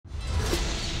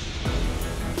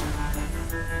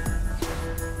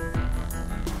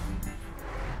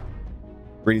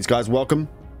Greetings guys, welcome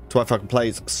to WhiteFalcon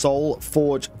Plays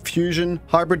SolForge Fusion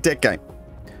hybrid deck game.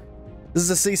 This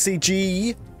is a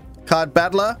CCG card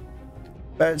battler,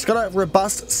 but it's got a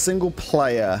robust single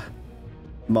player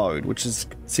mode, which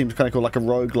seems kind of cool, like a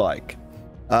roguelike.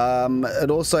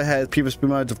 It also has PvP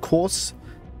modes, of course,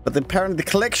 but then apparently the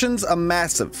collections are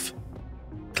massive.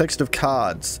 Collection of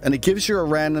cards, and it gives you a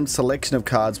random selection of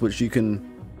cards which you can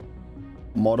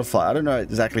modify. I don't know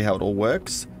exactly how it all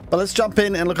works. But let's jump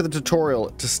in and look at the tutorial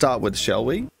to start with, shall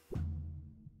we?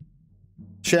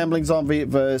 Shambling zombie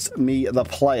versus me, the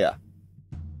player.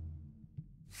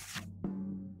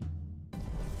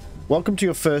 Welcome to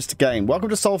your first game. Welcome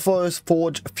to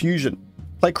SolForge Fusion.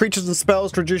 Play creatures and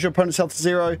spells to reduce your opponent's health to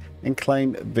 0 and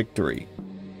claim victory.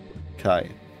 Okay.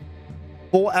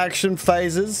 4 action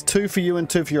phases, 2 for you and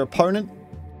 2 for your opponent,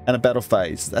 and a battle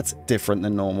phase. That's different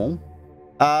than normal.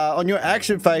 On your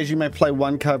action phase, you may play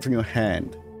 1 card from your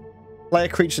hand. Play a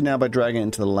creature now by dragging it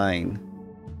into the lane.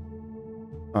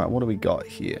 Alright, what do we got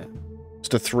here?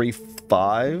 Just a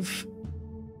 3-5.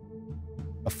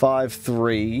 A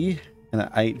 5-3. And an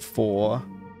 8-4.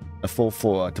 A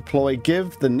 4-4. Deploy.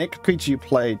 Give the next creature you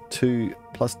play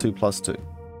 2/2/2/2.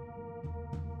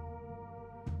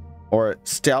 Or a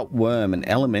Stout Worm, an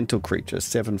elemental creature,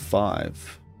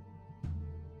 7-5.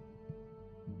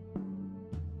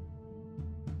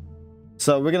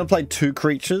 So we're going to play 2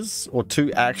 creatures, or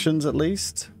 2 actions at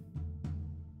least.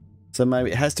 So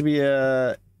maybe it has to be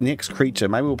a next creature.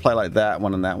 Maybe we'll play like that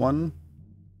one and that one.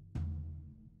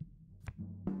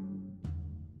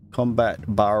 Combat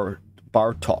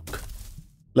Bartok.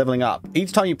 Leveling up.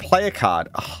 Each time you play a card,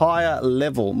 a higher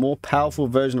level, more powerful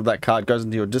version of that card goes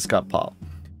into your discard pile.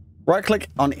 Right click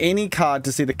on any card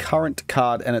to see the current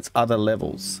card and its other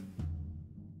levels.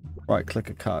 Right, click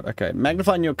a card. Okay,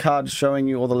 magnifying your card, showing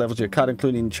you all the levels of your card,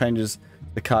 including changes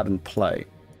the card in play.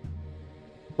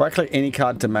 Right click any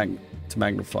card to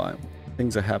magnify.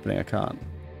 Things are happening, I can't.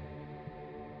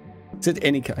 Is it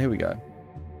any card? Here we go.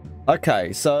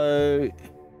 Okay, so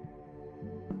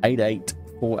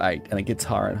 8-8-4-8, and it gets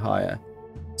higher and higher.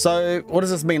 So what does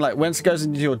this mean? Like once it goes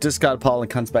into your discard pile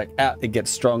and comes back out, it gets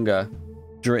stronger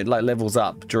during, like, levels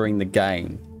up during the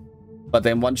game. But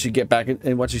then once you get back in,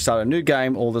 and once you start a new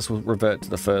game, all this will revert to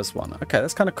the first one. Okay,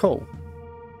 that's kind of cool.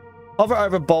 Hover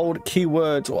over bold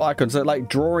keywords or icons. So like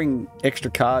drawing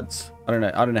extra cards. I don't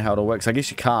know how it all works. I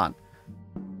guess you can't,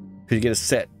 because you get a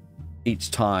set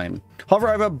each time. Hover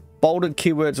over bolded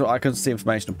keywords or icons to see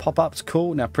information and pop-ups.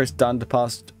 Cool. Now press done to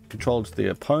pass control to the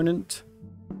opponent.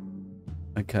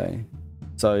 Okay.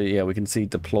 So yeah, we can see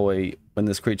deploy when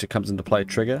this creature comes into play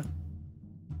trigger.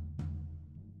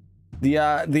 The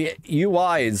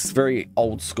UI is very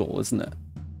old school, isn't it?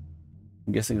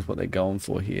 I'm guessing it's what they're going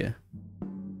for here.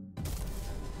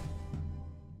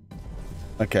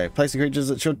 Okay, placing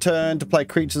creatures. It's your turn to play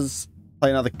creatures.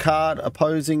 Play another card.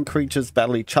 Opposing creatures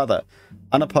battle each other.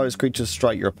 Unopposed creatures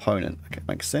strike your opponent. Okay,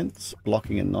 makes sense.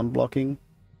 Blocking and non-blocking.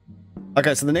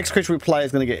 Okay, so the next creature we play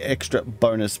is going to get extra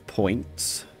bonus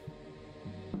points.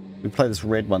 We play this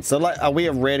red one. So like, are we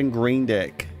a red and green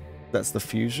deck? That's the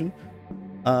fusion.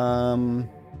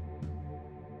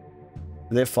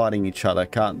 They're fighting each other.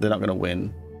 They're not going to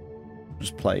win.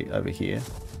 Just play over here.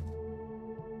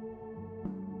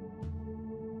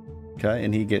 Okay,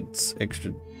 and he gets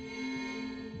extra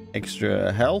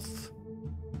health.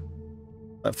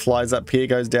 That flies up here,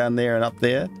 goes down there and up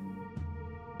there.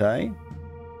 Okay.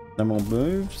 No more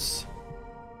moves.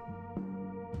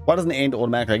 Why doesn't it end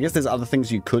automatically? I guess there's other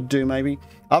things you could do maybe.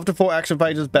 After 4 action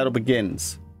phases, battle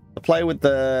begins. The player with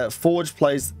the forge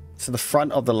plays to the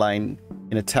front of the lane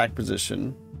in attack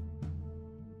position.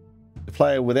 The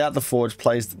player without the forge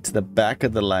plays to the back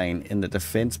of the lane in the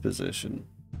defense position.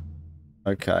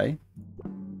 Okay.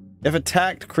 If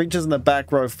attacked, creatures in the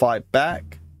back row fight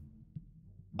back.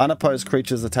 Unopposed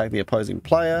creatures attack the opposing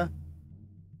player.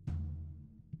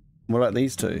 What about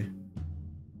these two?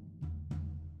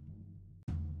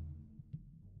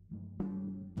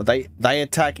 But they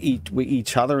attack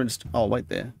each other and... Oh, wait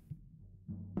there.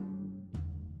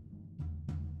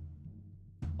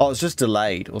 Oh, it's just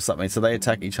delayed or something. So they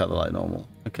attack each other like normal.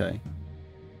 Okay.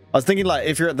 I was thinking like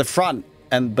if you're at the front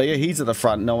and he's at the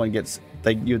front, no one gets...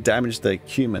 You damage the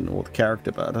human or the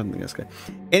character, but I don't think that's good.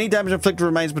 Any damage inflicted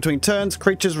remains between turns.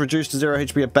 Creatures reduced to 0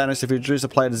 HP are banished. If you reduce a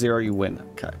player to 0, you win.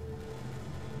 Okay.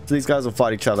 So these guys will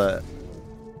fight each other.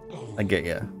 I get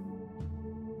you.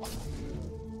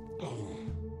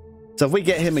 So if we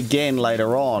get him again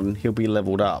later on, he'll be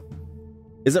leveled up.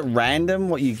 Is it random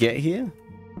what you get here?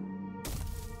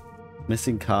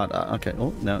 Missing card. Okay.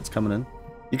 Oh, now it's coming in.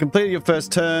 You completed your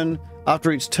first turn.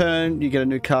 After each turn, you get a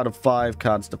new card of 5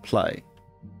 cards to play.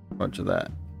 Roger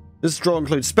that. This draw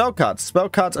includes spell cards. Spell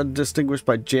cards are distinguished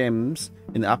by gems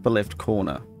in the upper left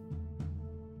corner.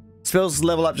 Spells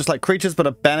level up just like creatures, but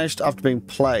are banished after being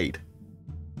played.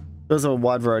 Spells have a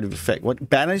wide variety of effect. What?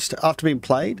 Banished after being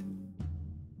played?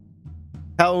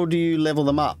 How do you level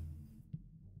them up?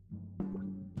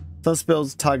 Some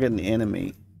spells target an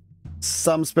enemy.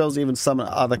 Some spells even summon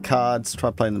other cards. Try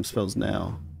playing them spells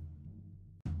now.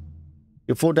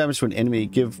 You're 4 damage to an enemy.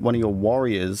 Give one of your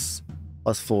warriors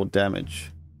 +4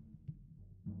 damage.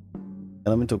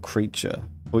 Elemental creature.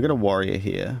 We got a warrior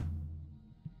here.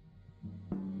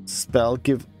 Spell.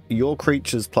 Give your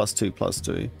creatures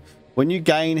 +2/+2. When you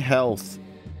gain health,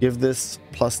 give this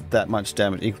plus that much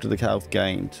damage equal to the health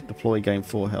gained. Deploy, gain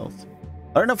 4 health.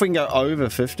 I don't know if we can go over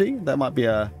 50. That might be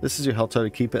a... This is your health total.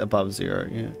 Keep it above 0.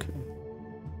 Yeah, okay.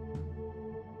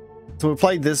 So we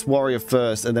played this warrior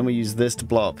first, and then we use this to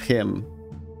blow up him.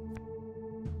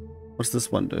 What's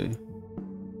this one do?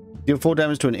 Deal 4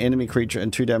 damage to an enemy creature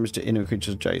and 2 damage to enemy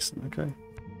creatures adjacent. Okay.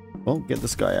 Well, get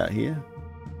this guy out here.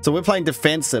 So we're playing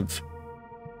defensive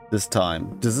this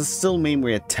time. Does this still mean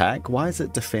we attack? Why is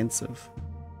it defensive?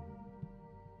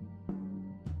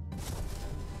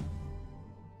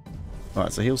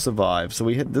 Alright, so he'll survive. So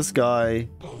we hit this guy.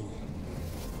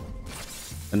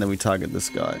 And then we target this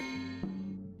guy.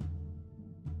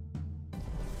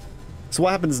 So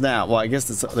what happens now? Well, I guess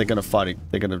they're going to fight.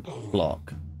 They're going to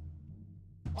block.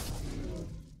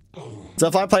 So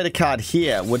if I played a card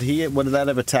here, would that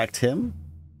have attacked him?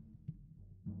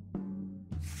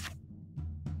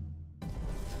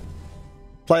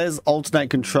 Players alternate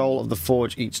control of the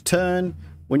forge each turn.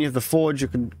 When you have the forge,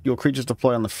 your creatures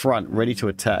deploy on the front, ready to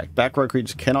attack. Back row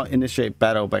creatures cannot initiate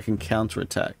battle, but can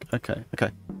counter-attack. Okay,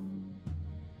 okay.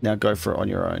 Now go for it on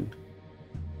your own.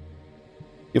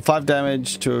 You're 5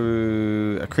 damage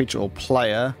to a creature or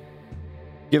player.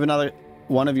 Give another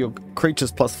one of your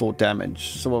creatures +4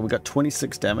 damage. So well, we got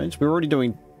 26 damage. We're already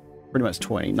doing pretty much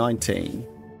 20, 19.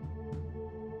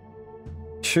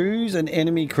 Choose an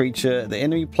enemy creature. The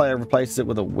enemy player replaces it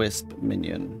with a wisp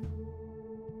minion.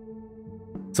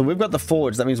 So we've got the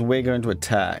forge. That means we're going to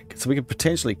attack. So we could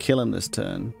potentially kill him this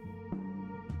turn.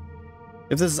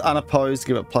 If this is unopposed,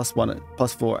 give it +1,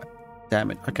 +4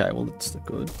 damage. Okay, well that's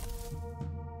good.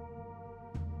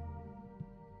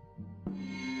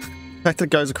 The fact that it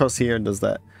goes across here and does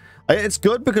that. It's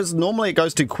good because normally it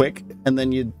goes too quick and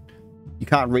then you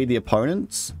can't read the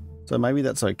opponents. So maybe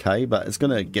that's okay, but it's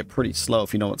going to get pretty slow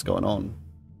if you know what's going on.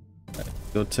 Okay,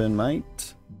 your turn,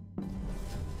 mate.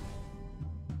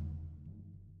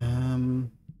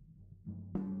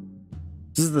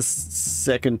 This is the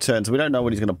second turn, so we don't know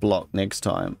what he's going to block next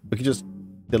time. We can just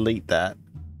delete that.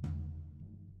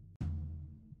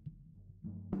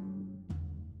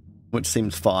 Which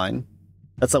seems fine.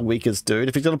 That's our weakest dude.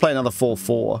 If he's going to play another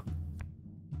 4/4,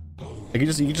 you can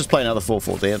just play another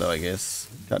 4/4 there, though, I guess.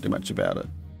 Can't do much about it.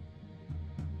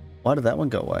 Why did that one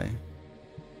go away?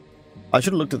 I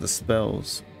should have looked at the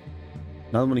spells.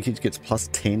 Another one he gets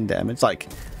 +10 damage. Like,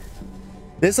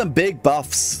 there's some big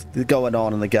buffs going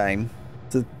on in the game.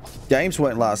 The games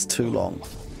won't last too long.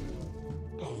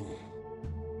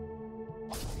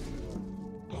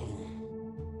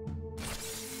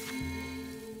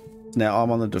 Now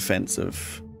I'm on the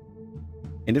defensive.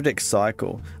 End of deck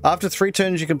cycle. After 3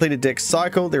 turns you complete a deck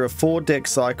cycle. There are 4 deck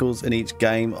cycles in each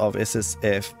game of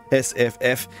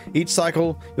SFF. Each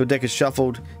cycle your deck is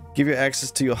shuffled. Give you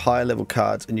access to your higher level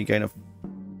cards and you gain a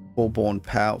Forgeborn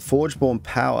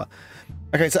power.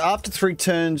 Okay, so after 3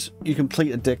 turns you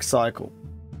complete a deck cycle.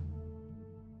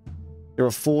 There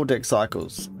are 4 deck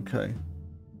cycles. Okay.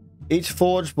 Each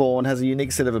Forgeborn has a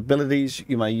unique set of abilities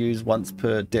you may use once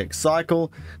per deck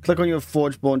cycle. Click on your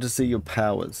Forgeborn to see your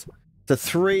powers. So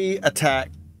 3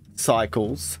 attack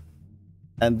cycles,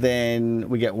 and then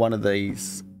we get one of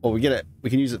these, or we get it. We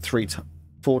can use it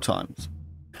 4 times.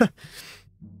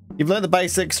 You've learned the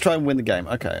basics. Try and win the game.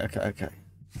 Okay, okay, okay.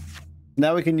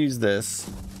 Now we can use this.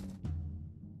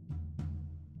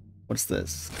 What's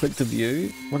this? Click to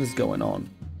view. What is going on?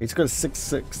 He's got a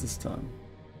 6/6 this time.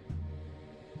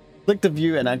 Click to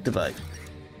view and activate.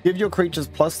 Give your creatures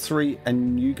 +3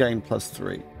 and you gain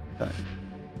 +3. Okay.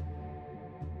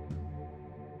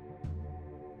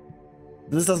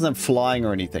 This doesn't have flying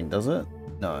or anything, does it?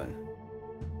 No.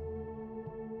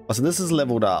 Oh, so this is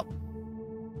leveled up.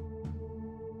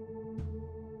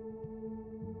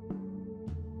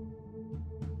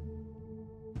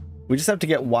 We just have to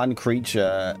get one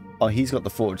creature. Oh, he's got the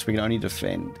forge, so we can only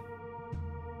defend.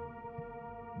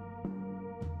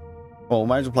 Well, we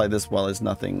might as well play this while there's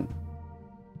nothing.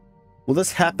 Will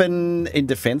this happen in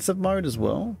defensive mode as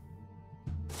well?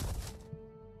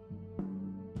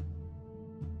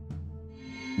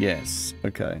 Yes,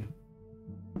 okay.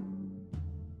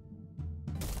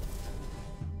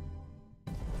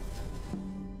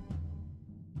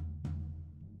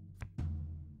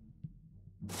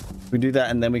 We do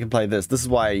that and then we can play this. This is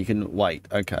why you can wait.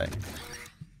 Okay.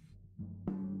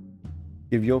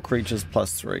 Give your creatures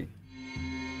 +3.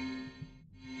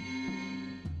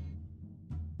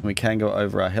 And we can go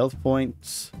over our health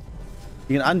points.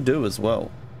 You can undo as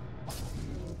well.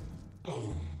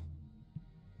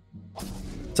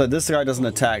 So this guy doesn't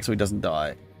attack, so he doesn't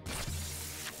die.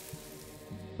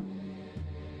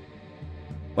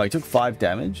 Wait, he took 5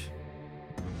 damage?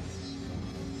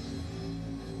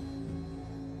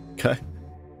 Okay.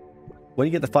 When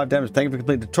you get the 5 damage, thank you for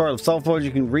completing the tutorial of SolForge.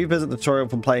 You can revisit the tutorial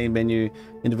from playing menu,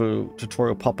 individual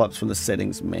tutorial pop-ups from the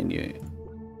settings menu.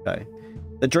 Okay.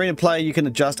 During play, you can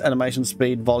adjust animation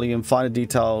speed, volume, find a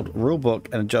detailed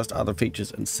rulebook, and adjust other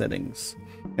features and settings.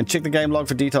 And check the game log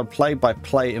for detailed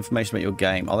play-by-play information about your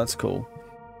game. Oh, that's cool.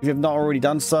 If you have not already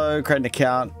done so, create an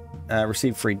account,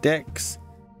 receive free decks,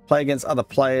 play against other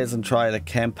players, and try the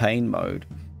campaign mode.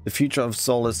 The future of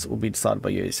Solus will be decided by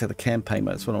you. So the campaign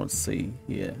mode, that's what I want to see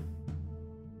here.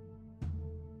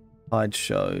 Hide,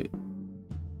 show,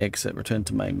 exit, return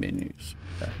to main menus.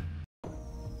 Okay.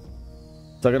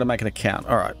 So I got to make an account.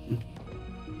 All right.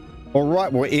 All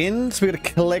right, we're in. So we got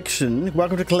a collection.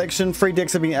 Welcome to collection. Free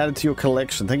decks are being added to your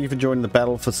collection. Thank you for joining the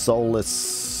battle for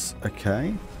Solus.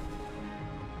 Okay.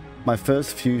 My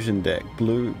first fusion deck,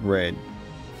 blue, red.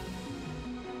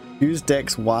 Use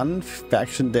decks 1,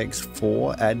 faction decks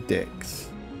 4, add decks.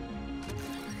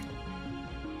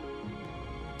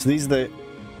 So these are the...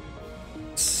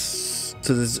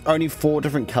 So there's only 4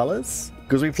 different colors?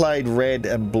 Because we played red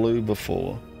and blue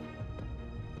before.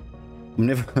 I'm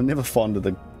never fond of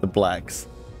the blacks.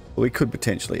 But we could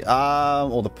potentially.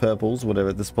 Or the purples,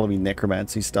 whatever. This is probably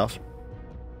necromancy stuff.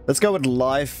 Let's go with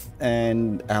life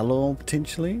and alloy,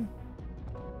 potentially.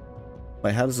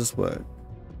 Wait, how does this work?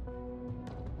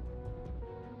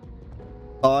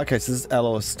 Oh, okay, so this is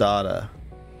alloy starter.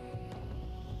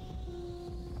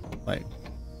 Wait.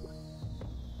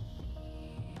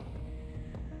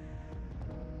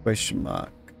 Question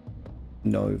mark.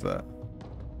 Nova.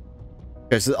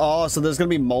 Okay, so so there's going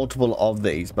to be multiple of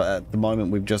these, but at the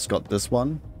moment we've just got this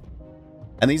one.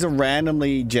 And these are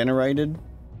randomly generated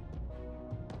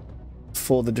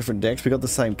for the different decks. We got the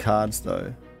same cards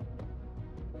though.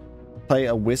 Play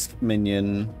a wisp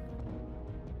minion.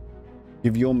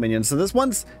 Give your minion. So this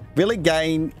one's really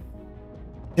gain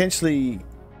potentially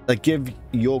like give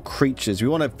your creatures. We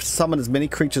want to summon as many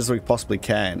creatures as we possibly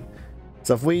can.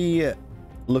 So if we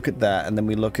look at that and then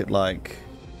we look at like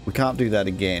we can't do that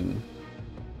again.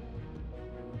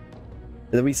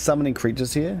 Are we summoning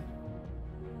creatures here?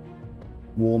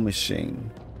 War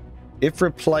machine. If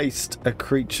replaced a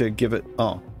creature, give it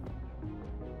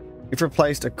If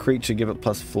replaced a creature, give it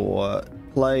 +4.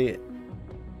 Play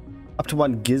up to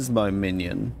 1 gizmo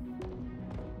minion.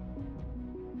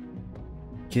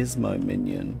 Gizmo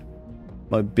minion.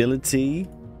 Mobility.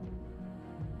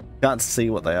 Can't see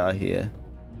what they are here.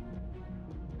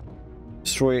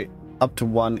 Destroy up to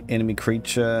 1 enemy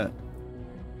creature.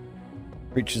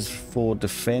 Creatures for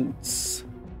defense.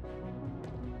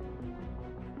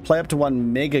 Play up to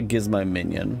 1 mega gizmo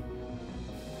minion.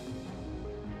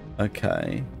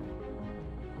 Okay.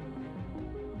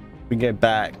 We can go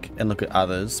back and look at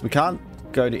others. We can't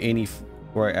go to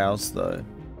anywhere else though.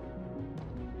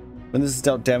 When this is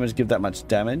dealt damage, give that much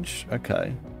damage.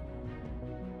 Okay.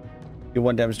 Give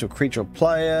 1 damage to a creature or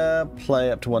player.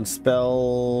 Play up to 1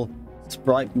 spell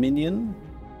sprite minion.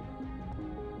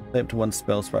 Play up to 1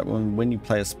 spell sprite. When you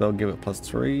play a spell, give it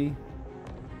 +3.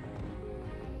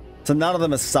 So none of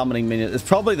them are summoning minions. It's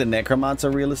probably the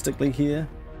necromancer realistically here.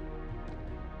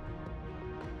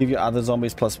 Give your other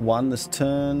zombies +1 this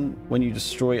turn. When you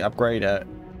destroy, upgrade a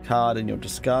card in your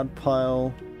discard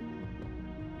pile.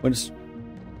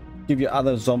 Give your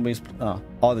other zombies...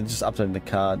 Oh, they're just updating the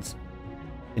cards.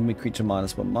 Enemy creature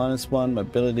 -1/-1.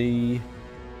 Mobility.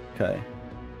 Okay.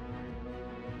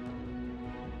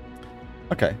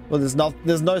 Okay. Well, there's no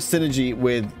synergy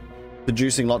with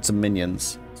producing lots of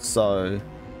minions. So,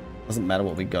 doesn't matter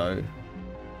what we go.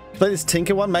 Play this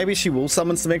Tinker one. Maybe she will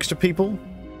summon some extra people.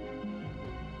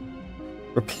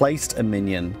 Replaced a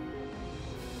minion.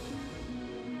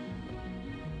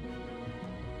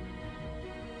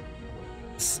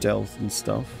 Stealth and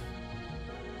stuff.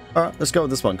 Alright, let's go with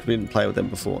this one because we didn't play with them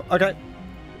before. Okay.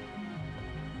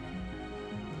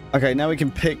 Okay, now we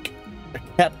can pick a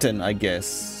captain, I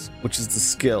guess, which is the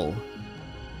skill.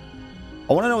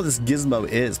 I want to know what this gizmo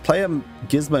is. Play a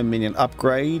gizmo minion.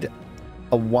 Upgrade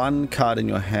a 1 card in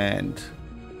your hand.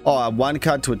 Oh, a 1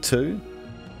 card to a 2.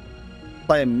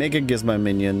 Play a mega gizmo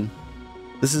minion.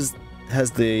 This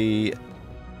has the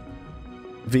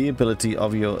ability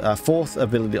of your 4th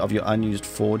ability of your unused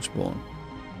Forgeborn.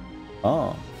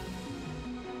 Oh.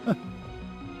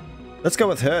 Let's go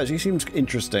with her. She seems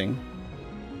interesting.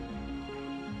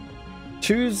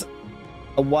 Choose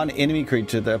a one enemy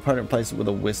creature the opponent places with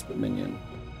a wisp minion.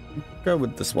 Go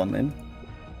with this one then.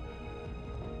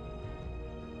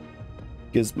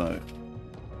 Gizmo.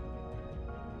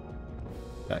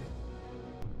 Okay.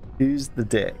 Use the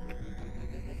deck.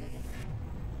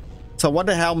 So I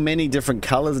wonder how many different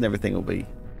colors and everything will be.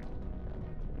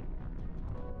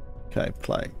 Okay,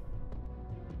 play.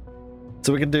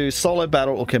 So we can do solo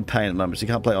battle or campaign at the moment. So you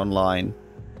can't play online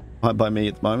by me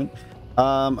at the moment.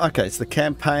 Okay, so the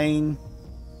campaign.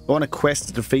 I want a quest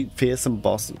to defeat fearsome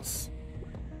bosses.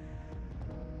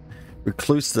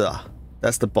 Reclusa.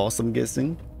 That's the boss, I'm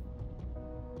guessing.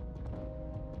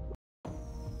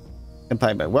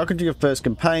 Campaign mode. Welcome to your first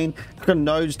campaign. Click on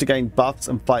nodes to gain buffs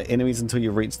and fight enemies until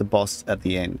you reach the boss at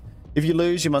the end. If you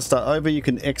lose, you must start over. You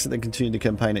can exit and continue the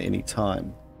campaign at any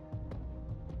time.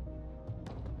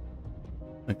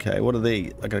 Okay, what are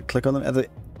these? I gotta click on them. At the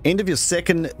end of your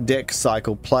second deck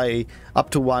cycle, play up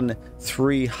to 1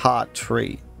 3-heart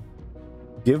tree.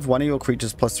 Give one of your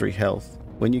creatures +3 health.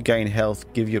 When you gain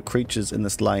health, give your creatures in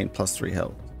this lane +3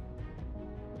 health.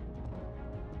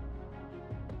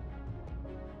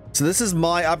 So this is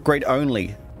my upgrade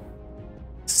only.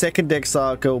 Second deck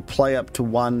cycle, play up to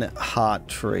 1 heart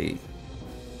tree.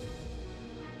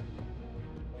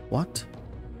 What?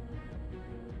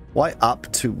 Why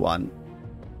up to 1?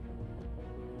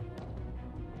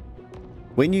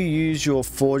 When you use your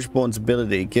Forgeborn's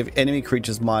ability, give enemy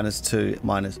creatures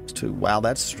 -2/-2. Wow,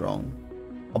 that's strong.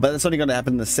 I bet that's only going to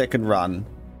happen in the second run.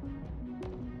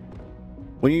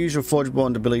 When you use your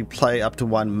Forgeborn ability, play up to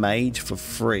 1 mage for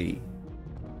free.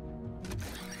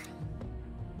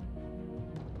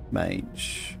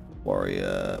 Mage.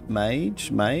 Warrior.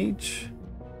 Mage.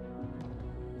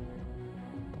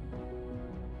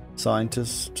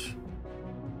 Scientist.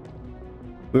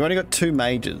 We've only got 2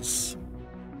 mages.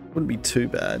 Wouldn't be too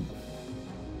bad.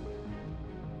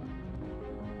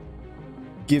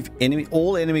 Give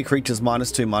all enemy creatures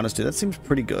 -2/-2. That seems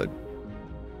pretty good.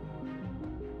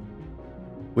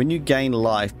 When you gain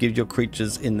life, give your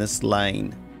creatures in this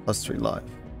lane +3 life.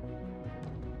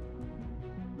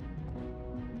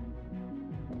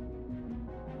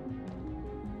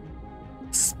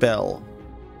 Spell.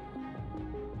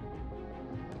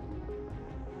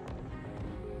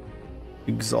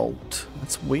 Exalt.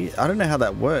 That's weird. I don't know how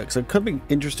that works. It could be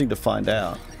interesting to find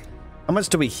out. How much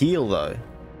do we heal though?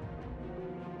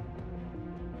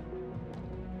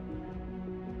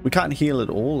 We can't heal at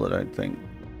all, I don't think.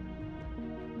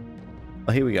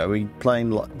 Oh, here we go. We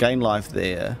gain life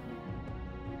there.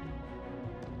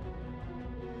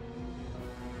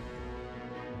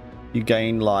 You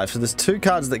gain life. So there's 2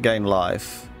 cards that gain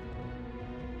life.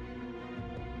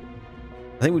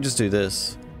 I think we'll just do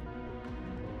this.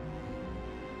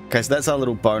 Okay, so that's our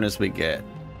little bonus we get.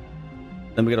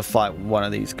 Then we gotta fight one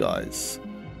of these guys.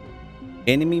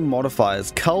 Enemy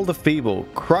modifiers. Cull the Feeble.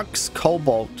 Crux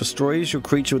Cobalt destroys your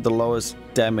creature with the lowest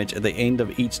damage at the end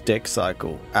of each deck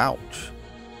cycle. Ouch.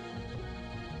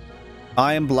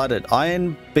 Iron Blooded.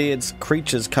 Ironbeard's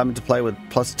creatures come into play with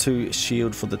 +2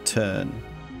 shield for the turn.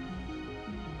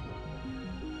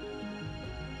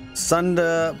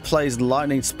 Sunder plays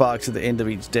Lightning Sparks at the end of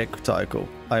each deck cycle.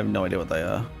 I have no idea what they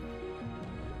are.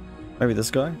 Maybe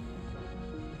this guy?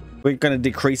 We're going to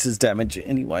decrease his damage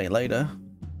anyway later.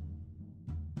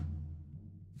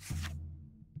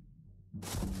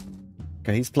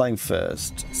 Okay, he's playing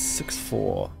first.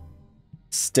 6/4.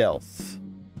 Stealth.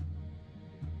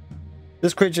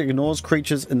 This creature ignores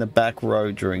creatures in the back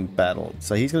row during battle.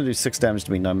 So he's going to do 6 damage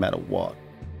to me no matter what.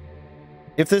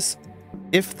 If this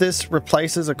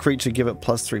replaces a creature, give it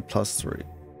 +3/+3.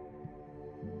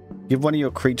 Give one of your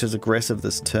creatures aggressive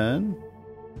this turn.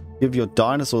 Give your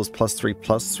dinosaurs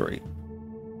 +3/+3.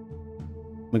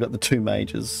 We got the 2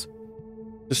 mages.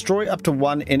 Destroy up to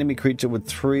 1 enemy creature with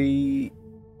 3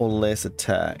 or less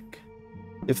attack.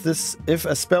 If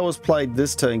a spell was played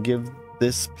this turn, give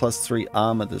this +3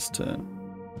 armor this turn.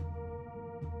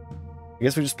 I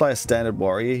guess we just play a standard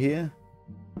warrior here.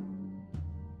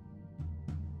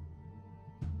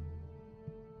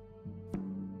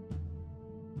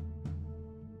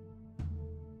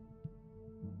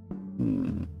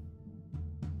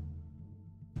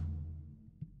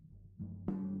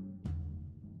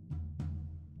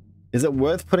 Is it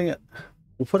worth putting it?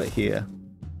 We'll put it here.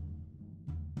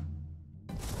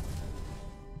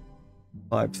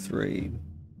 5/3.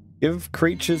 Give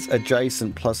creatures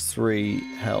adjacent +3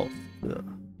 health. Ugh.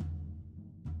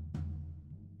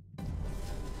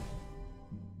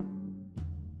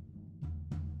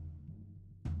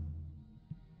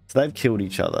 So they've killed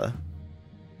each other.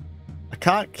 I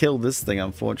can't kill this thing,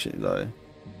 unfortunately, though.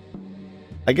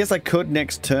 I guess I could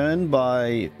next turn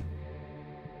by...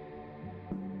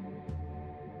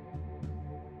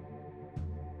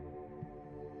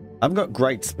 I've got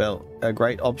great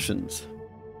great options.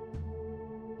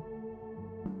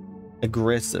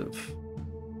 Aggressive.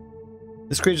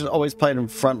 This creature is always played in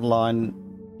front line,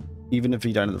 even if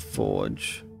you don't have the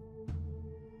forge.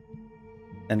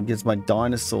 And it gives my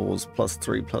dinosaurs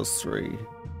 +3/+3.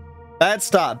 Bad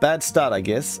start, I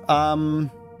guess.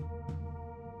 We'll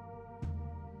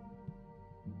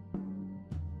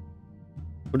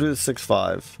do the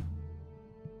 6/5.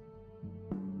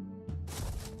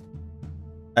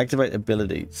 Activate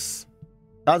abilities.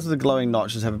 Cards with the glowing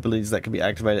notches have abilities that can be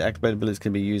activated. Activated abilities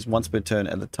can be used once per turn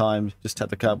at a time. Just tap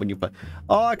the card when you play.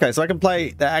 Oh, okay. So I can play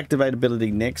the activate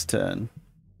ability next turn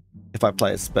if I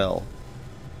play a spell.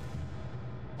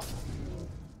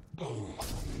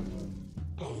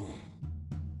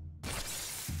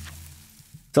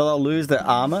 So they'll lose their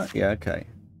armor? Yeah, okay.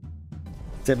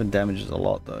 7 damage is a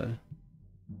lot, though.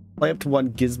 Play up to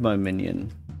 1 gizmo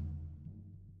minion.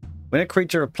 When a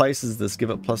creature replaces this, give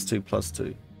it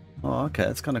 +2/+2. Oh, okay,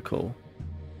 that's kind of cool.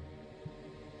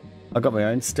 I got my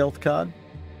own stealth card.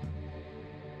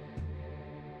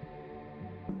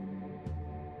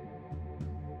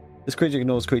 This creature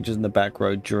ignores creatures in the back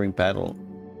row during battle.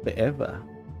 Forever.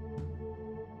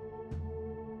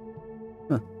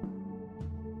 Huh.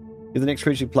 Give the next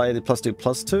creature you play the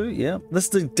 +2/+2. Yeah, this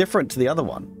is different to the other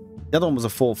one. The other one was a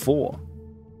 4/4.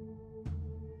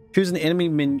 Choose an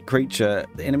enemy creature.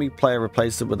 The enemy player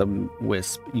replaces it with a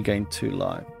wisp. You gain 2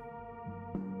 life.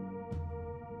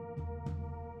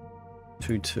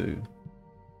 2/2.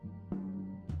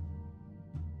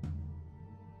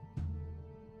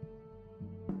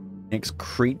 Next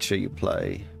creature you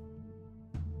play.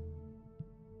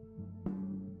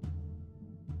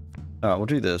 Alright, we'll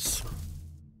do this.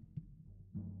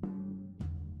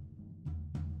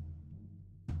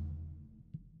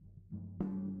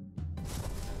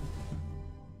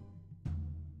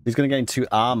 He's going to gain 2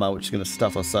 armor, which is going to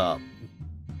stuff us up.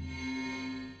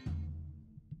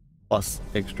 Plus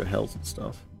extra health and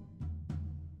stuff.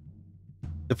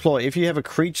 Deploy. If you have a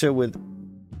creature with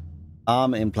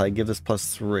armor in play, give this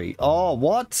 +3. Oh,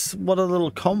 what? What a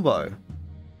little combo.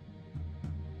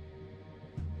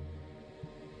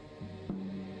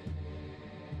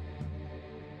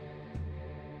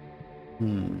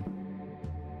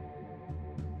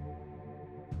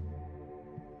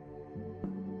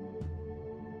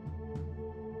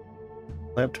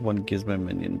 Play up to 1 gizmo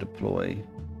minion, deploy.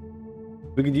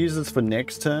 We could use this for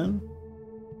next turn.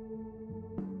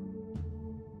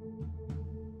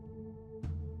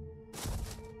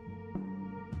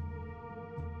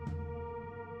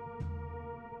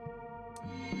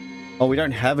 Oh, we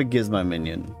don't have a gizmo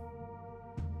minion.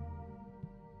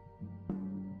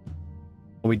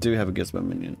 Oh, we do have a gizmo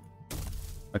minion.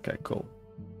 Okay, cool.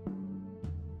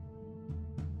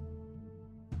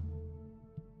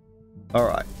 All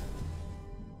right.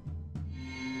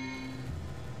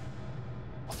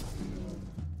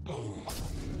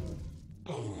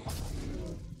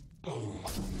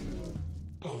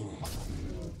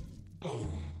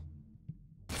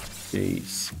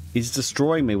 Jeez. He's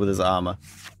destroying me with his armor.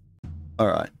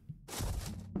 Alright.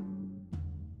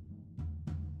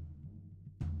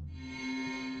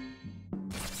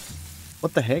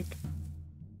 What the heck?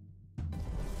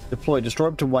 Deploy. Destroy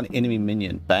up to 1 enemy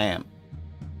minion. Bam.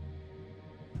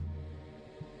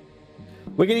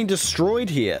 We're getting destroyed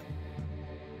here.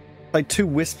 Play 2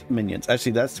 wisp minions.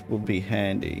 Actually, that would be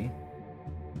handy.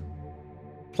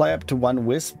 Play up to 1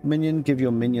 wisp minion. Give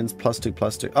your minions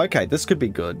 +2/+2. Okay, this could be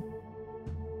good.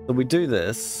 So we do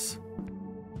this.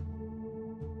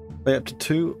 Play up to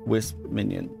 2 wisp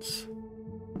minions.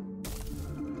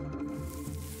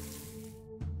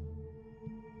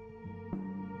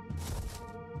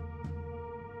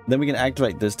 Then we can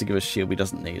activate this to give us shield. He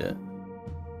doesn't need it.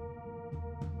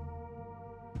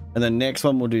 And then next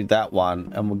one we'll do that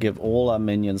one, and we'll give all our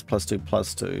minions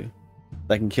 +2/+2.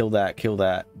 They can kill that, kill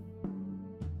that.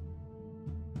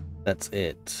 That's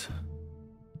it.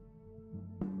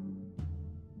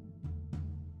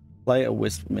 Play a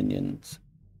wisp minions.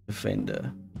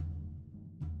 Defender.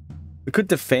 We could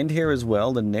defend here as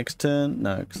well the next turn.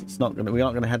 No, because it's not gonna. We're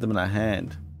not gonna have them in our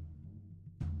hand.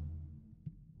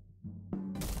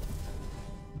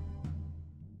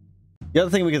 The other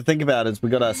thing we can think about is we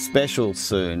got our special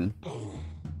soon.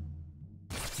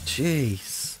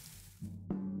 Jeez.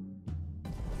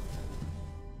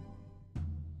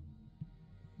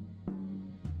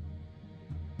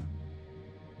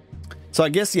 So I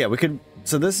guess, yeah, we could...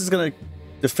 So this is going to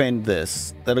defend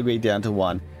this. That'll be down to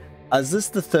 1. Is this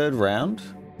the third round?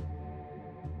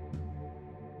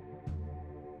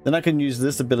 Then I can use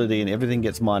this ability and everything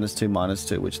gets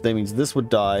 -2/-2, which then means this would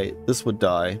die, this would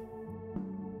die.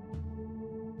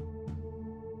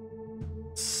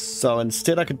 So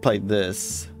instead I could play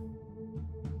this.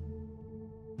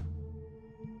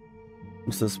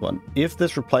 What's this one? If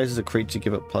this replaces a creature,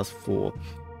 give it +4.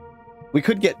 We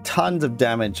could get tons of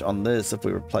damage on this if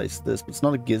we replace this, but it's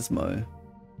not a gizmo.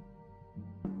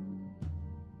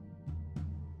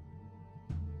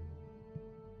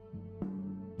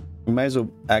 We may as well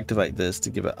activate this to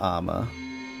give it armor.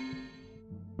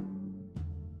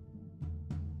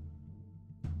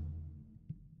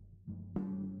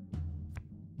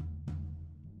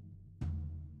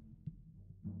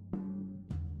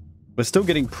 We're still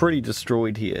getting pretty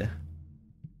destroyed here.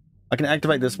 I can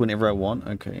activate this whenever I want.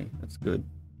 Okay, that's good.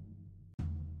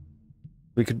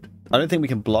 We could... I don't think we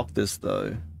can block this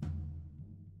though.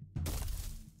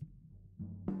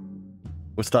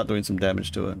 We'll start doing some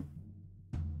damage to it.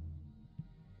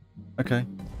 Okay.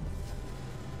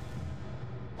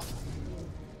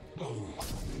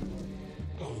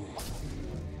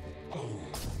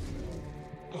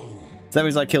 So that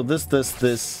means I kill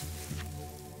this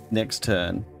next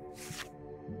turn.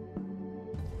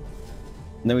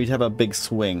 And then we'd have a big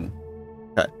swing.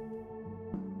 Okay.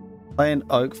 Play an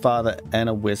Oak Father and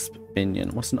a Wisp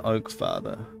minion. What's an Oak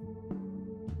Father?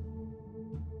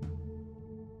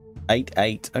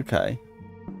 8/8. Okay.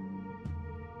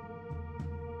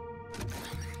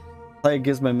 Play a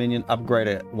Gizmo minion, upgrade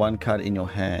it 1 card in your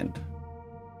hand.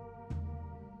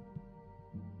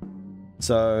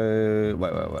 So,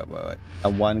 wait. A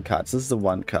 1 card. So this is a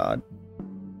 1 card.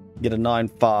 Get a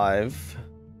 9/5.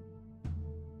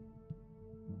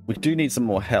 We do need some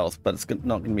more health, but it's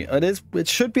not going to be... It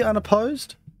should be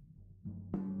unopposed.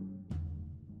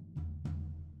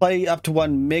 Play up to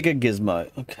 1 Mega Gizmo.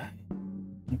 Okay.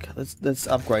 Okay, let's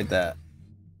upgrade that.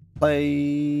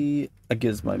 Play a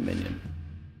Gizmo minion.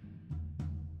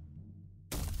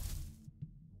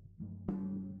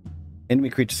 Enemy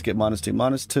creatures get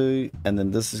 -2/-2, and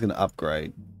then this is going to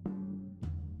upgrade.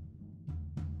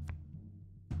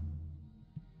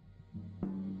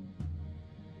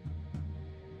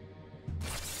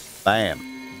 Bam.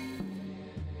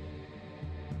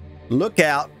 Look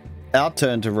out. Our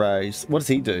turn to raise. What does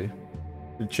he do?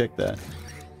 Check that.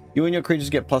 You and your creatures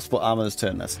get +4 armor this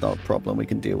turn. That's not a problem. We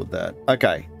can deal with that.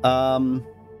 Okay.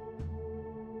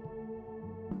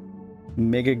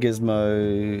 Mega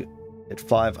Gizmo at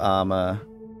 5 armor.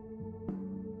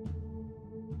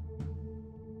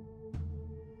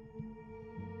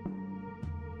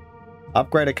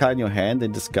 Upgrade a card in your hand,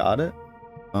 then discard it.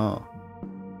 Oh.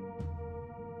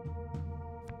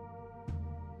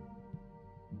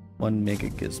 1 Mega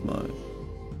Gizmo.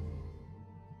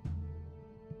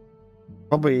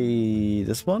 Probably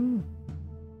this one?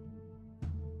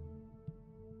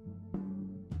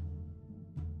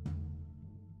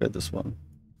 Go this one.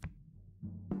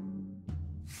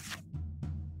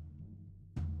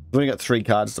 We've only got 3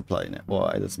 cards to play now.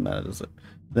 Why? It doesn't matter, does it?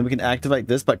 Then we can activate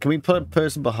this, but can we put a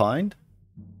person behind?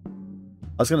 I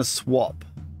was going to swap.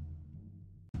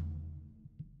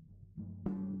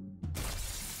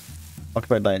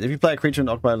 Occupied lane. If you play a creature in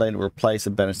occupied lane, it will replace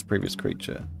and banish the previous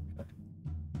creature. Okay.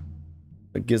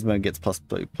 But Gizmo gets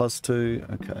 +2/+2.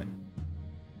 Okay.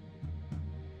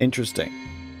 Interesting.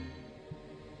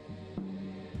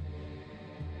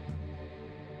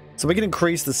 So we can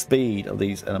increase the speed of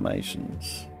these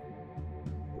animations.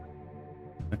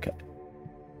 Okay.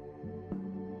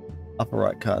 Upper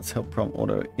right cards help prompt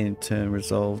auto in turn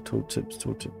resolve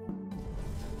tooltip.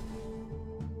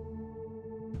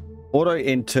 Auto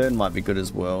in turn might be good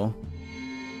as well.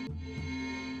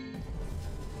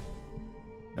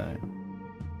 Okay.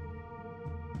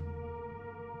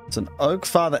 It's an Oak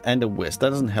Father and a Wisp. That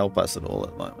doesn't help us at all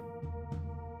at the moment.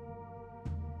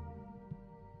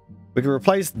 We can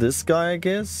replace this guy, I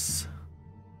guess.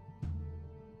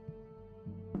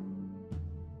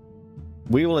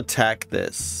 We will attack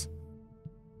this.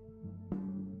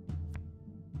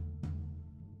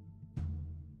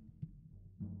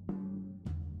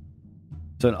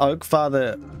 So an Oak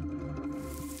Father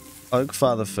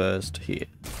first here.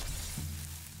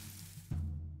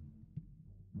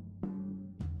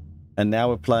 And now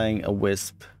we're playing a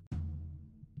Wisp.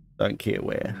 Don't care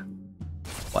where.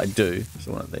 Well, I do, there's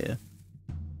one there.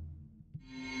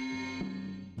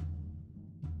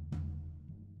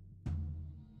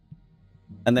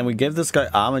 And then we give this guy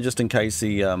armor just in case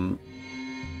he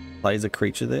plays a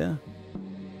creature there.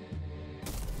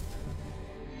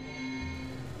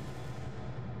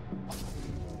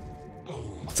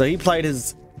 So he played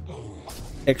his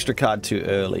extra card too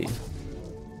early.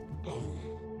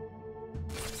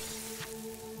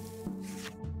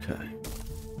 Okay.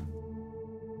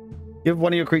 Give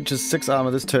one of your creatures 6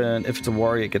 armor this turn. If it's a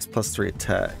warrior, it gets +3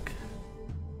 attack.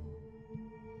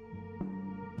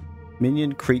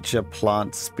 Minion, creature,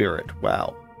 plant, spirit.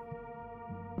 Wow.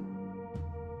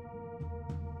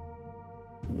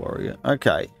 Warrior.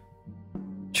 Okay.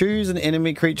 Choose an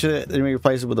enemy creature, then we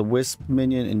replace it with a wisp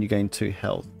minion, and you gain 2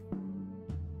 health.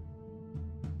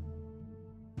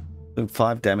 Doing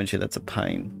 5 damage here, that's a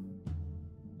pain.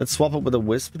 Let's swap it with a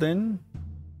wisp then.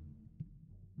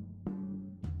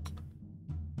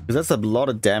 Because that's a lot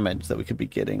of damage that we could be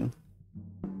getting.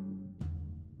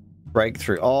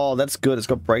 Breakthrough. Oh, that's good. It's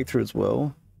got breakthrough as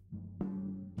well.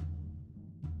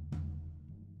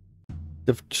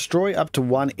 Destroy up to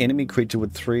 1 enemy creature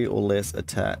with 3 or less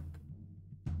attack.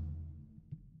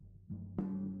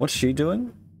 What's she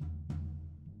doing?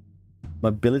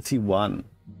 Mobility 1. Does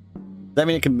that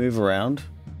mean it can move around?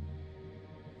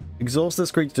 Exhaust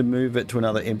this creature to move it to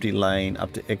another empty lane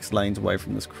up to X lanes away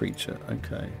from this creature.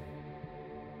 Okay.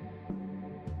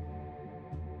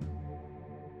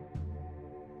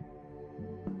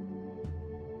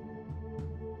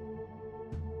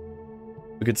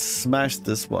 We could smash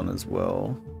this one as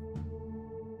well.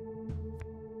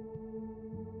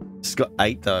 It's got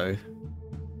 8 though.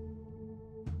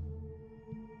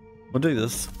 We'll do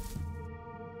this.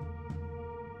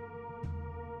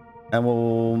 And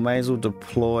we'll may as well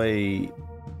deploy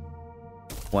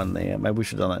one there. Maybe we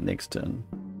should have done that next turn.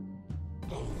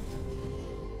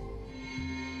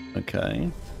 Okay.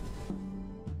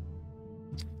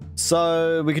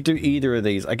 So we could do either of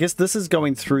these. I guess this is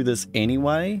going through this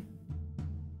anyway.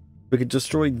 We could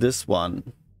destroy this one.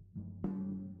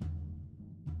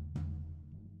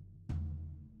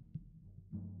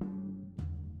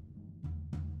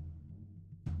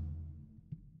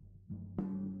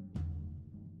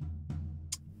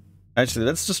 Actually,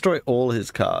 let's destroy all his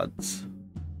cards.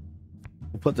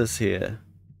 We'll put this here.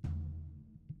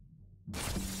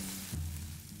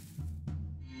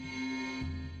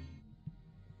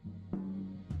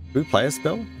 Do we play a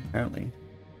spell? Apparently.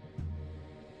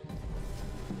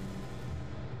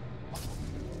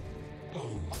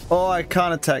 Oh, I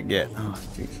can't attack yet. Oh,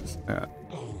 Jesus. Alright.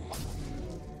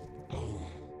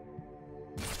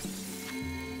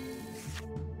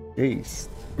 Jeez.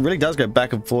 It really does go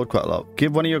back and forward quite a lot.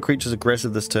 Give one of your creatures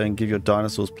aggressive this turn. Give your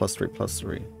dinosaurs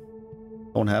 +3/+3. I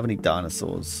don't have any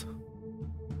dinosaurs.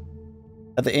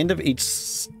 At the end of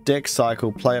each deck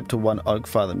cycle, play up to 1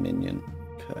 Oakfather minion.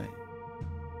 Okay.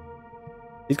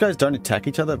 These guys don't attack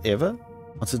each other ever?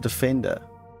 What's a defender?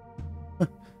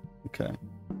 Okay.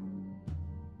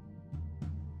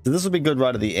 So this will be good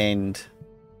right at the end.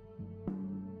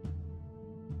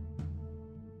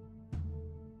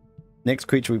 Next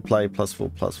creature we play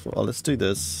 +4/+4. Oh, let's do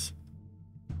this.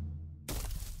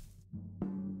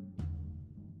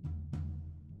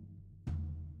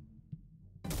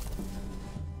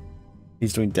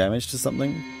 He's doing damage to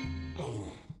something.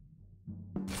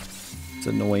 It's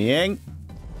annoying.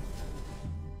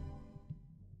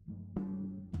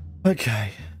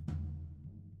 Okay.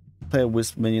 Play a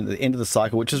wisp minion at the end of the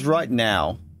cycle, which is right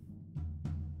now.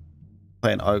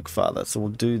 Play an Oakfather, so we'll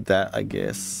do that, I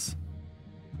guess.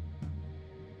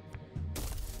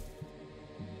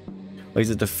 Well, he's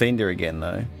a defender again,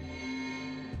 though,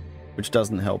 which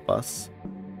doesn't help us.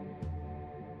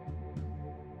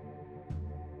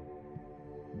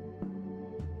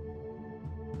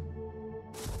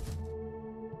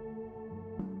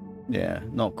 Yeah,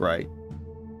 not great.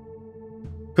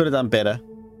 Could have done better.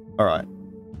 All right.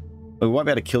 We won't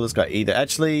be able to kill this guy either.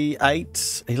 Actually,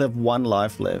 8. He'll have 1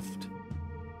 life left.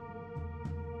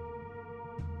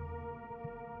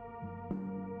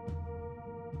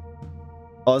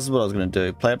 Oh, this is what I was going to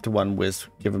do. Play up to 1 wisp.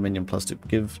 Give a minion +2.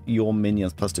 Give your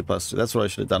minions +2/+2. That's what I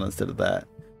should have done instead of that.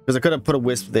 Because I could have put a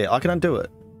wisp there. I can undo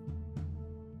it.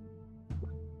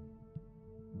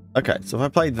 Okay, so if I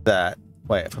played that...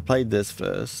 Wait, if I played this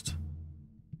first...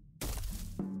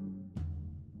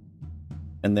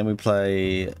 And then we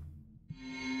play...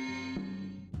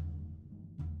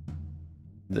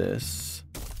 this.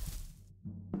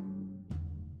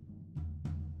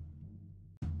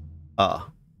 Ah.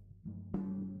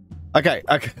 Okay,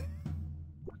 okay.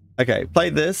 Okay, play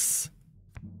this.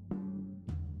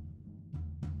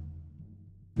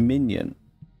 Minion.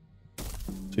 So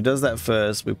he does that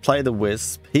first. We play the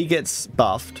wisp. He gets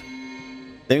buffed.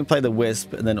 Then we play the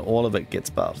wisp, and then all of it gets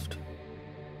buffed.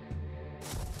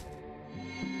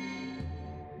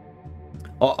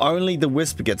 Or only the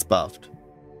wisp gets buffed.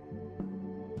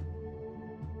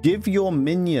 Give your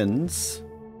minions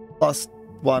 +1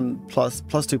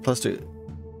 +2/+2.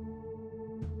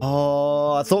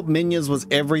 Oh, I thought minions was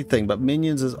everything, but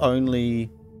minions is only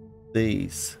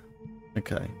these.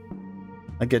 Okay.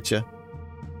 I get you.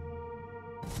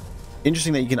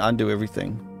 Interesting that you can undo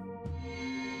everything.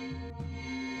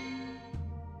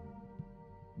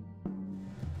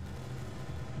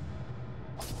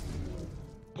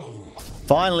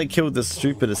 Finally killed the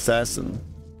stupid assassin.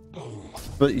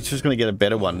 But you're just going to get a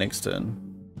better one next turn.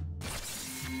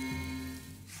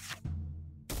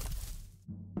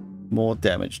 More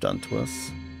damage done to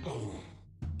us.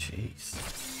 Jeez.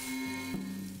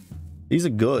 These are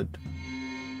good.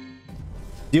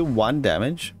 Deal 1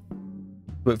 damage.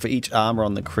 But for each armor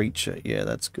on the creature. Yeah,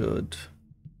 that's good.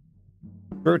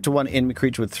 Throw it to one enemy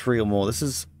creature with 3 or more. This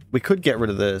is... We could get rid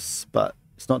of this, but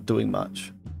it's not doing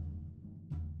much.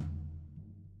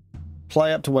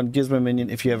 Play up to 1 gizmo minion.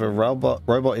 If you have a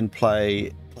robot in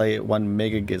play, play 1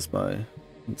 mega gizmo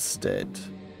instead.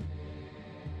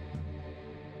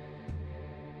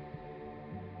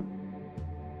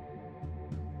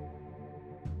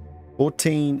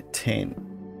 $14.10.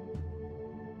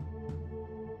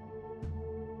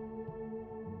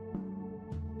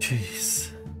 Jeez.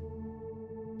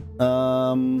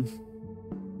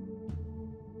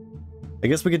 I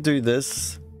guess we could do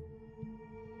this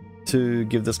to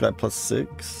give this guy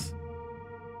 +6.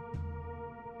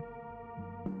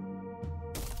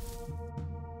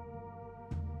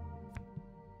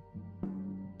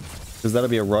 Because that'll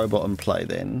be a robot in play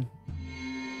then.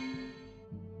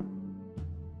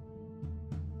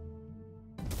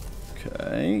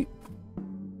 Okay.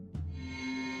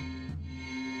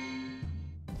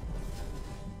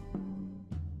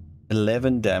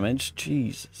 $11 damage.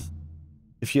 Jesus.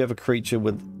 If you have a creature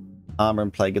with armor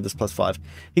in play, get this +5.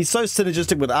 He's so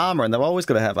synergistic with armor, and they've always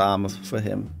got to have armor for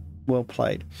him. Well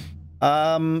played.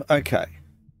 Okay.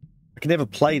 I can never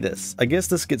play this. I guess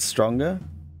this gets stronger.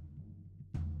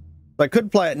 But I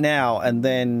could play it now, and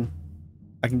then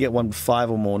I can get one with 5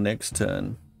 or more next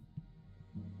turn.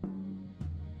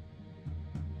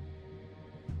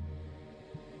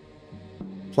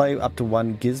 Play up to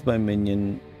 1 gizmo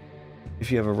minion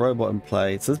if you have a robot in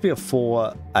play. So this would be a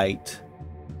 4/8.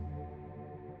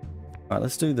 Alright,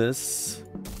 let's do this.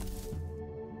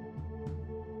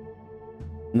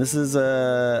 And this is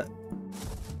a...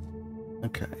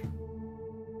 Okay.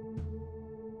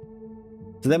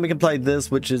 So then we can play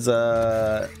this, which is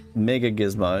a mega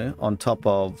gizmo on top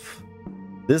of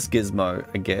this gizmo,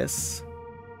 I guess.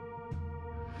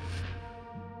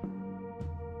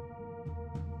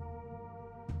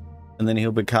 And then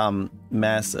he'll become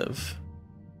massive.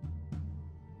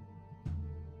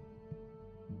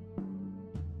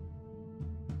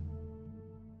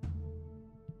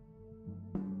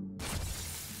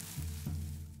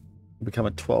 Become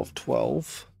a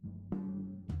 12/12.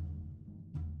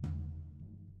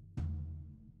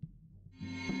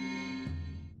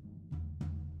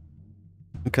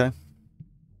 Okay.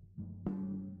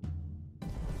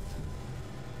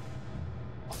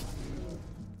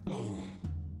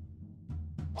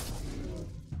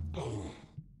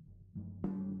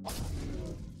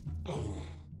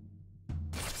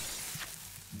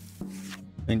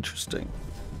 Interesting.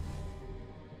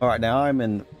 All right, now I'm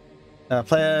in.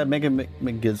 Play a mega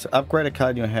gives upgrade a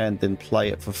card in your hand, then play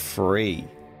it for free.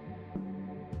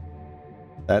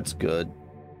 That's good.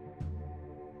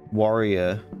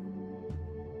 Warrior.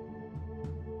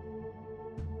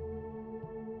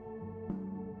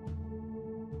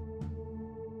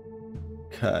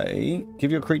 Okay.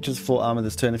 Give your creatures 4 armor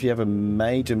this turn. If you have a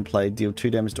mage in play, deal 2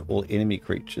 damage to all enemy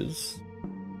creatures.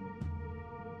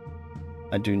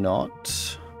 I do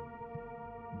not.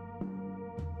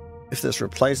 If this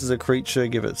replaces a creature,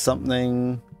 give it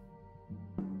something.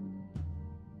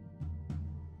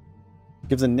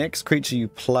 Give the next creature you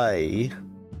play.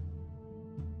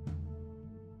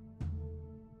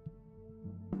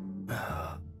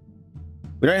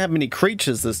 We don't have many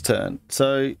creatures this turn,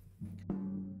 so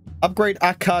upgrade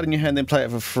a card in your hand, then play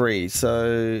it for free.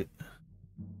 So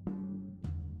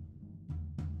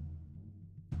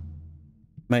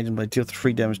mage and play, deal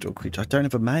 3 damage to a creature. I don't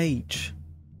have a mage.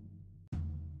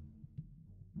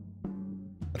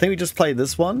 I think we just play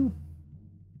this one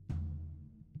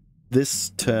this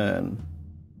turn.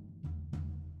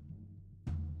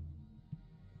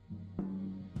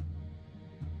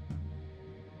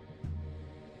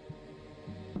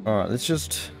 All right, let's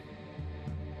just...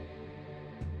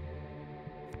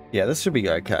 Yeah, this should be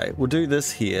okay. We'll do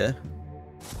this here.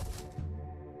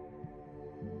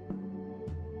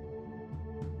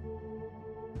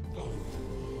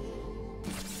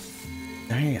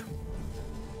 Damn.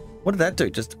 What did that do?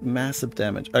 Just massive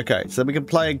damage. Okay, so we can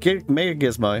play a Mega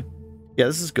Gizmo. Yeah,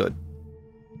 this is good.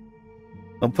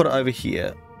 I'll put it over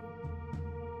here.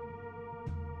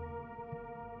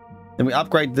 Then we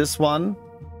upgrade this one.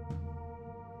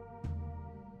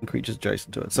 and creatures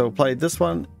adjacent to it. So we'll play this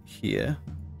one here.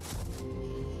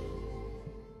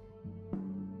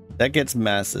 That gets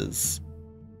masses.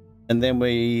 And then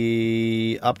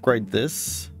we upgrade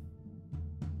this.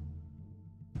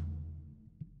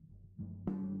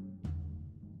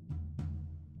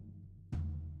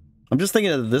 I'm just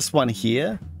thinking of this one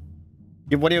here.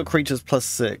 Give one of your creatures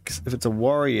 +6. If it's a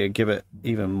warrior, give it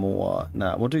even more.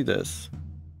 Nah, we'll do this.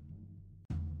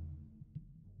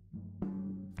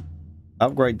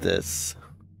 Upgrade this.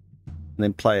 And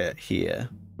then play it here.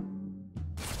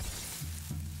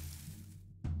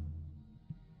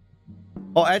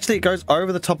 Oh, actually, it goes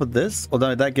over the top of this.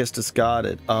 Although that gets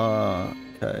discarded. Oh,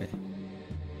 okay.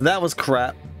 That was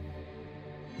crap.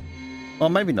 Well,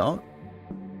 maybe not.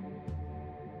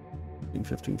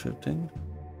 15, 15.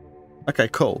 Okay,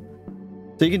 cool.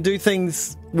 So you can do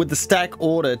things with the stack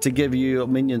order to give your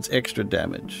minions extra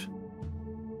damage.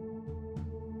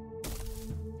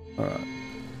 Alright.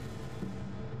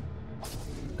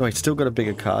 Oh, he's still got a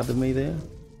bigger card than me there.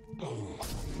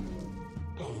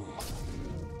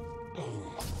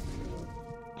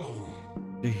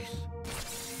 Jeez.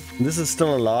 And this is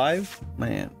still alive?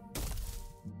 Man.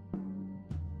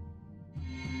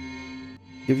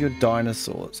 Give your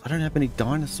dinosaurs. I don't have any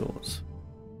dinosaurs.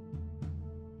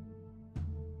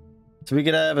 So we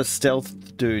could have a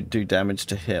stealth do damage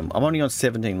to him. I'm only on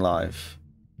 17 life.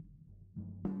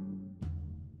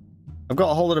 I've got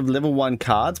a whole lot of level 1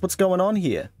 cards. What's going on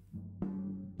here?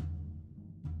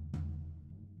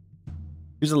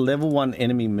 Use a level 1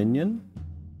 enemy minion.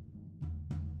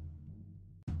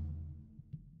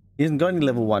 He hasn't got any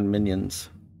level 1 minions.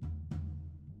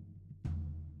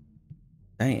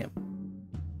 Damn.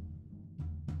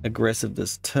 Aggressive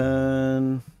this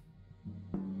turn.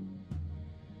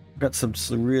 Got some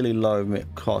really low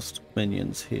cost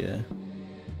minions here.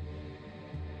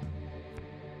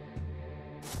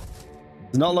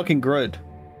 It's not looking good.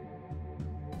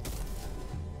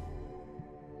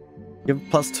 Give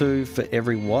 +2 for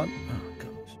every what? Oh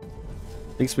gosh.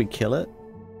 At least we kill it.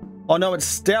 Oh no, it's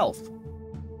stealth.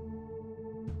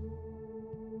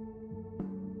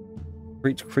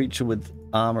 Each creature with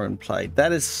armor and plate.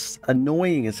 That is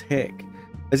annoying as heck.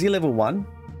 Is he level 1?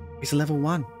 He's a level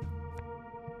 1.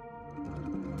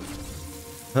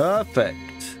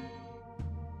 Perfect.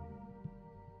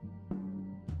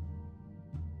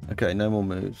 Okay, no more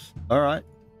moves. All right.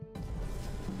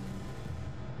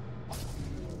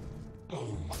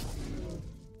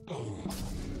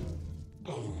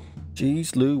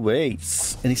 Jeez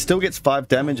Louise. And he still gets 5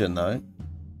 damage in though.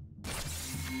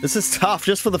 This is tough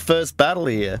just for the first battle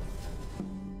here.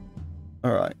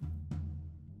 Alright.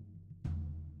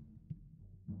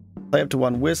 Play up to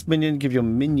 1 Wisp minion. Give your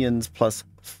minions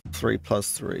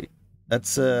 +3/+3.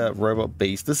 That's a robot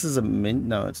beast. This is a min.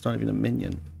 No, it's not even a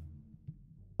minion.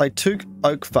 Play 2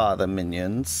 Oakfather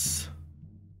minions.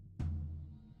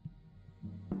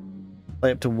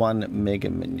 Play up to 1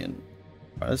 Mega minion.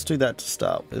 Alright, let's do that to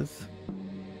start with.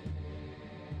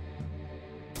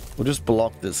 We'll just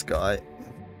block this guy.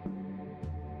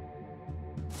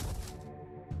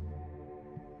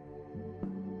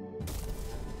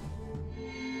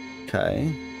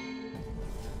 Okay.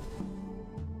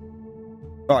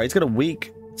 Alright, he's got a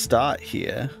weak start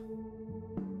here.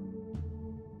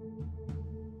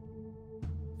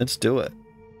 Let's do it.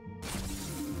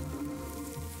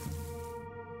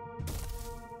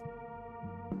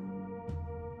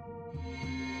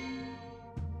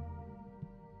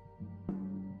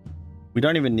 We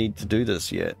don't even need to do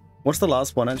this yet. What's the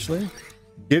last one actually?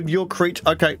 Give your creature.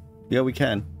 Okay, yeah, we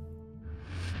can.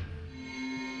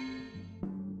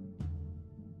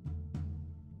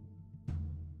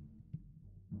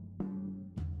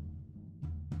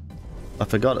 I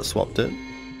forgot it swapped it.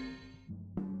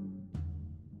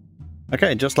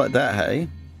 Okay, just like that, hey?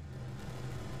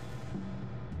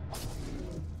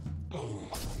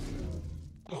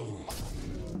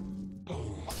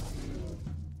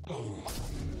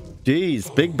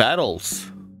 Jeez, big battles.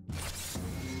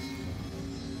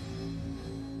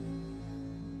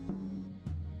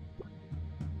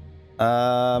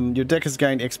 Your deck has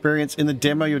gained experience. In the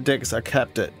demo, your decks are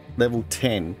capped at level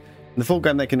 10. In the full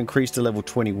game, they can increase to level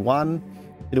 21.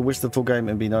 It'll wish the full game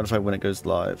and be notified when it goes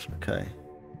live. Okay.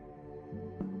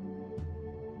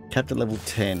 Capped at level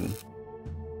 10.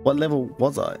 What level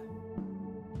was I?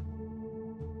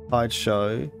 Hide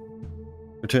show.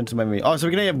 Return to memory. Oh, so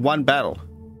we can only have 1 battle.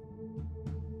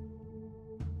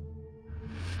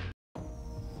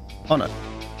 Oh no.